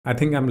I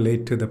think I'm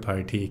late to the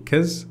party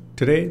because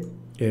today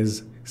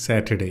is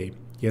Saturday.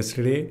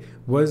 Yesterday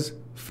was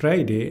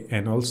Friday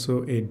and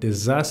also a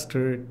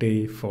disaster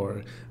day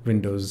for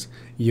Windows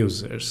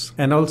users.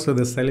 And also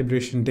the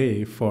celebration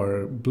day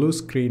for blue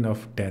screen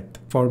of death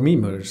for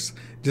memers.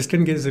 Just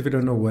in case if you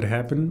don't know what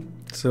happened.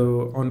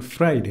 So on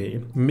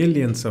Friday,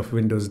 millions of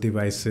Windows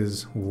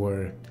devices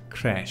were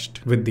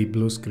crashed with the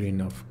blue screen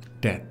of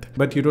death.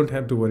 But you don't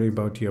have to worry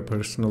about your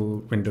personal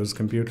Windows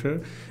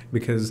computer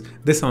because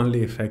this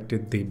only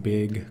affected the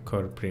big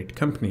corporate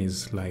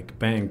companies like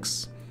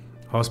banks,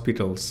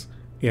 hospitals,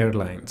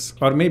 airlines.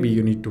 Or maybe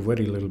you need to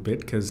worry a little bit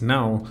because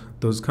now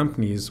those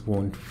companies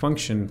won't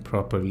function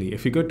properly.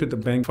 If you go to the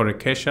bank for a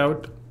cash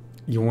out,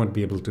 you won't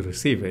be able to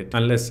receive it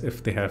unless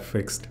if they have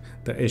fixed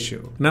the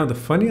issue. Now the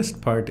funniest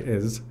part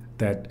is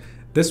that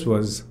this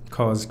was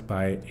caused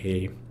by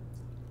a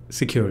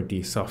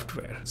security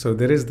software. So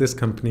there is this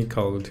company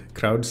called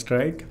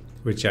CrowdStrike,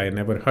 which I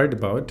never heard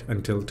about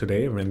until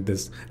today when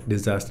this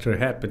disaster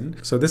happened.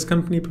 So this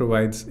company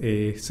provides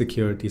a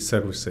security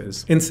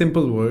services. In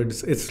simple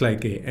words, it's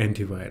like a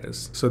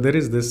antivirus. So there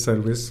is this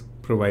service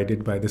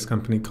provided by this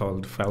company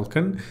called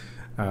Falcon,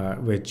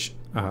 which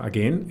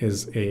again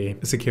is a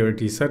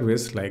security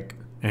service like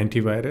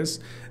antivirus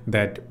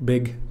that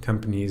big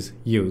companies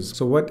use.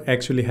 So what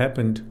actually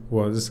happened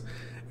was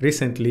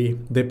recently,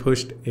 they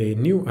pushed a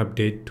new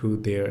update to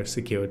their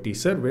security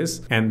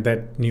service, and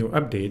that new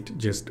update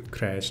just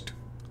crashed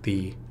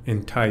the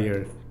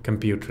entire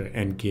computer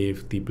and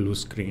gave the blue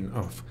screen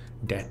of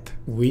death.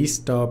 We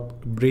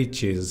stop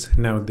breaches.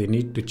 Now they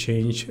need to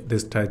change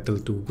this title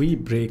to We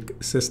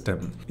Break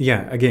System.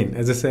 Yeah, again,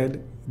 as I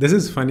said, this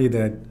is funny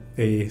that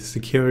a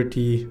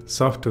security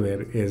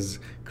software is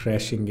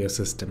crashing your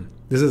system.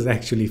 This is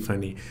actually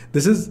funny.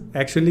 This is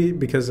actually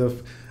because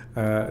of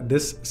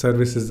this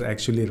service is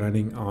actually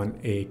running on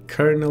a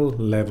kernel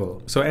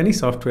level. So any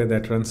software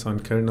that runs on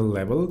kernel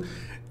level,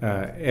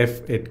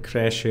 if it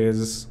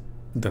crashes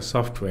the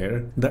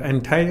software, the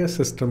entire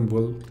system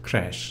will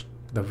crash.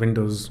 The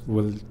Windows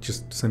will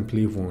just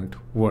simply won't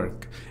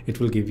work. It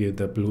will give you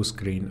the blue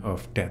screen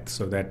of death.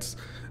 So that's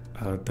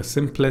the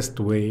simplest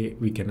way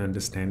we can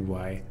understand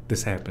why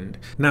this happened.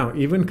 Now,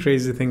 even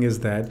crazy thing is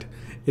that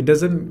it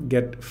doesn't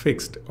get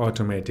fixed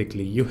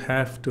automatically. You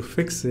have to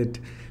fix it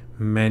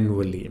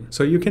manually.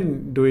 So you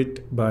can do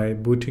it by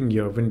booting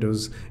your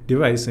Windows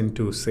device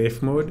into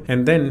safe mode,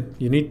 and then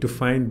you need to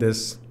find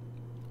this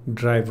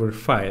driver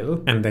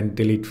file and then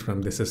delete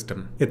from the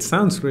system. It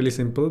sounds really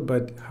simple,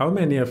 but how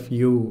many of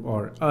you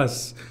or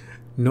us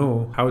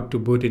know how to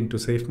boot into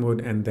safe mode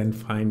and then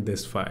find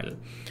this file?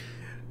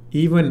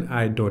 Even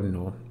I don't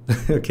know.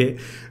 Okay,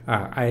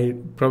 I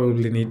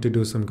probably need to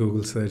do some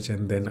Google search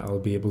and then I'll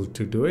be able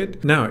to do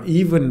it. Now,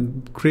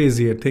 even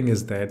crazier thing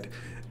is that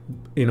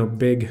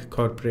big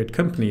corporate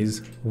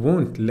companies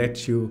won't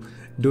let you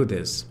do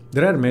this.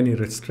 There are many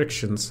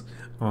restrictions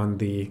on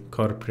the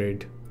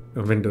corporate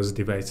Windows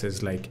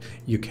devices, like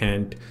you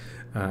can't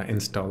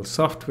install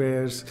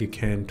softwares, you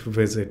can't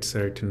visit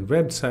certain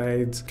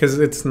websites because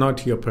it's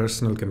not your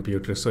personal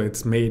computer, so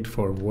it's made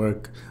for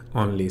work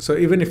only. So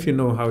even if you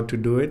know how to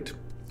do it,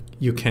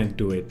 you can't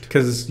do it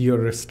because you're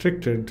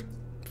restricted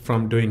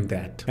from doing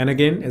that. And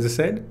again, as I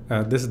said,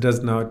 this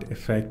does not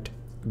affect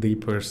the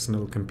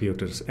personal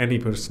computers, any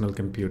personal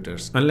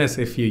computers, unless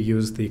if you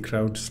use the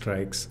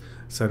CrowdStrike's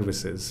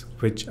services,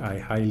 which I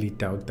highly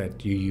doubt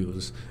that you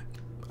use.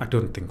 I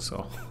don't think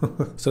so.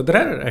 So there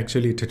are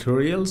actually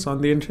tutorials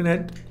on the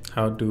internet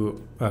how to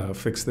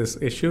fix this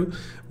issue.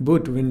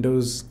 Boot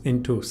Windows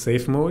into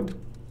safe mode.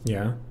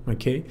 Yeah,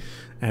 okay.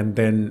 And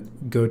then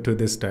go to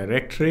this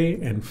directory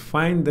and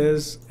find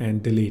this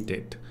and delete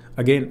it.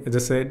 Again, as I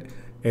said,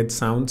 it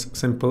sounds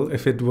simple.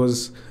 If it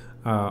was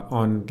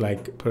on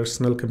like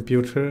personal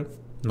computer,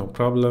 no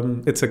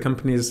problem. It's a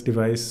company's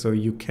device, so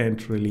you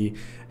can't really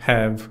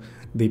have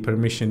the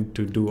permission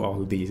to do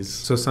all these.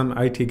 So some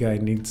IT guy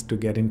needs to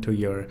get into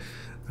your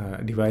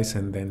device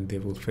and then they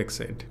will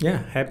fix it.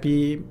 Yeah,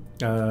 happy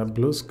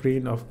blue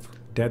screen of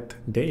death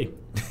day.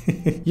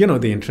 You know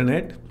the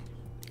internet.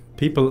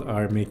 People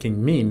are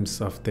making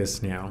memes of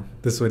this now.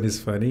 This one is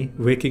funny.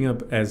 Waking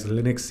up as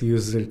Linux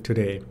user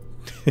today.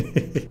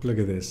 Look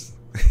at this.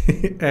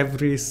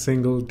 Every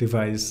single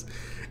device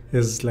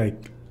is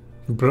like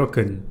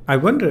broken. I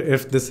wonder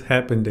if this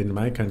happened in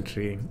my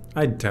country.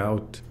 I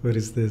doubt. What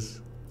is this?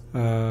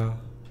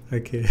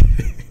 Okay.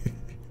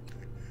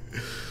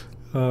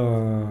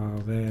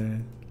 Oh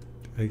man.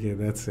 Okay,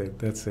 that's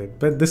it.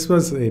 But this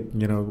was a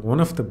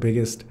one of the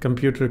biggest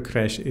computer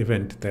crash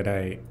event that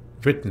I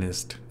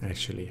witnessed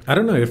actually. I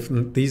don't know if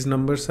these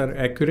numbers are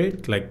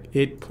accurate, like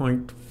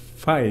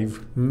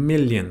 8.5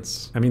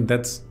 millions. I mean,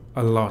 that's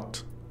a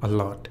lot.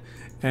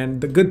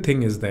 And the good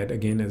thing is that,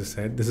 again, as I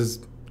said, this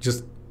is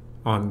just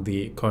on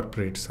the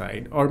corporate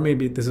side, or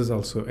maybe this is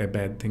also a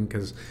bad thing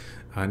because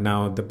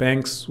now the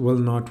banks will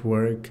not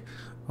work,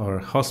 or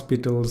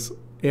hospitals,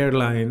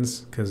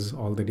 airlines because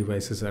all the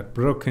devices are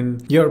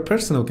broken. Your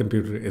personal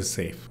computer is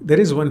safe. There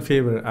is one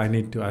favor I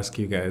need to ask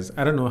you guys.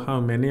 I don't know how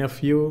many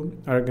of you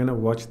are gonna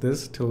watch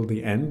this till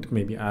the end.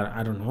 Maybe,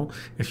 I don't know.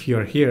 If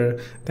you're here,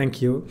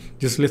 thank you.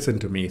 Just listen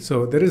to me.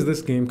 So there is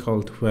this game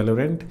called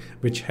Valorant,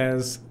 which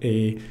has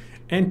a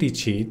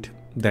anti-cheat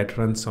that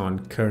runs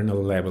on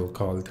kernel level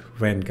called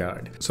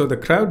Vanguard. So the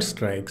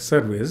CrowdStrike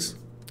service,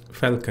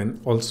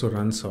 Falcon, also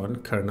runs on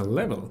kernel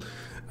level.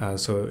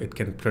 So it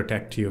can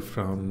protect you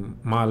from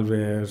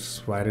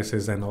malwares,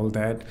 viruses, and all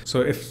that.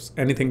 So if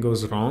anything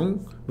goes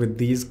wrong with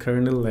these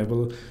kernel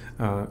level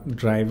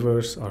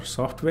drivers or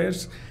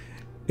softwares,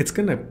 it's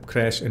gonna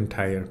crash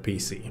entire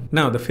PC.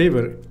 Now the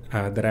favor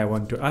that I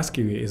want to ask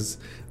you is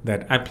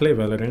that I play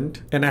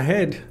Valorant and I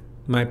had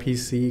my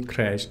PC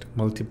crashed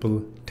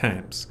multiple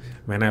times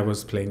when I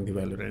was playing the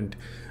Valorant.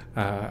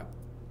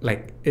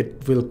 Like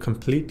it will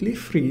completely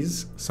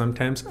freeze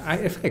sometimes.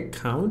 If I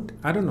count,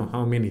 I don't know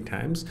how many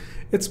times,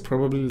 it's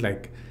probably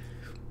like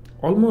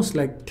almost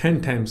like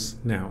 10 times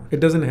now. It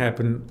doesn't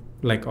happen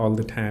like all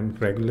the time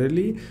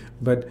regularly,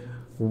 but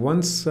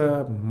once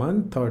a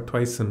month or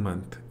twice a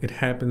month, it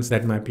happens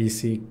that my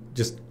PC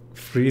just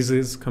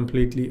freezes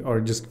completely or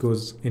just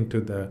goes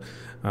into the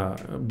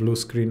blue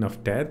screen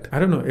of death. I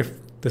don't know if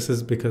this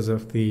is because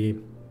of the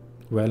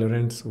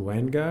Valorant's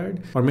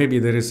Vanguard, or maybe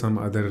there is some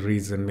other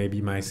reason. Maybe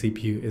my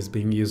CPU is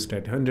being used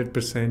at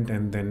 100%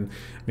 and then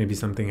maybe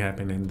something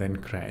happened and then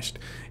crashed.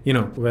 You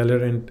know,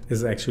 Valorant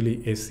is actually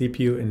a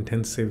CPU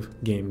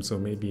intensive game, so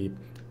maybe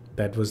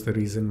that was the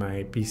reason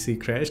my PC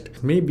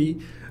crashed.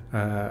 Maybe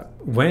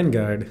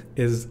Vanguard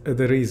is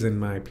the reason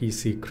my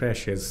PC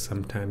crashes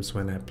sometimes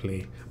when I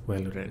play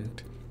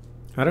Valorant.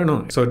 I don't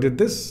know. So did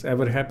this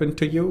ever happen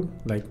to you?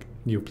 Like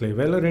you play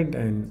Valorant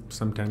and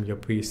sometimes your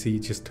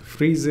PC just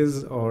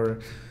freezes or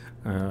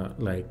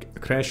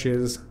like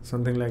crashes,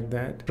 something like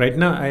that. Right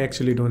now I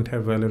actually don't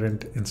have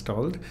Valorant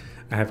installed.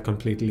 I have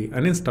completely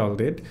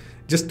uninstalled it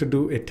just to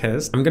do a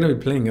test. I'm gonna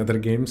be playing other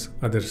games,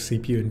 other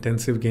CPU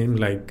intensive game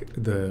like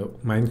the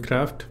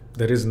Minecraft.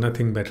 There is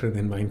nothing better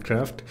than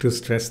Minecraft to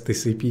stress the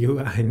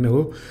CPU, I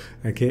know.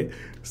 Okay,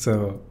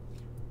 so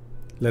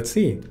let's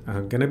see.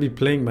 I'm gonna be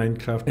playing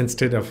Minecraft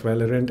instead of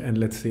Valorant and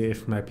let's see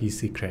if my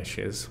PC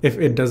crashes. If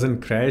it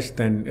doesn't crash,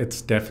 then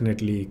it's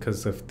definitely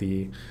because of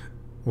the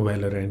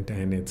Valorant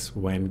and its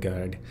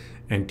Vanguard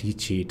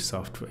anti-cheat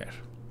software.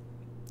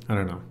 I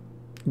don't know.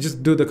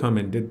 Just do the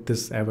comment. Did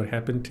this ever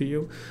happen to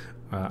you?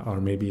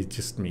 Or maybe it's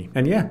just me.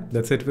 And yeah,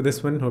 that's it for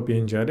this one. Hope you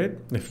enjoyed it.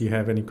 If you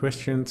have any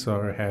questions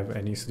or have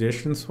any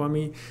suggestions for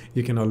me,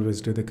 you can always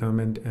do the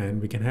comment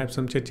and we can have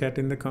some chit chat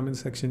in the comment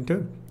section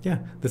too. Yeah,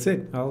 that's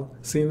it. I'll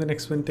see you in the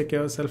next one. Take care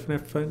of yourself and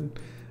have fun.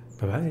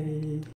 Bye-bye.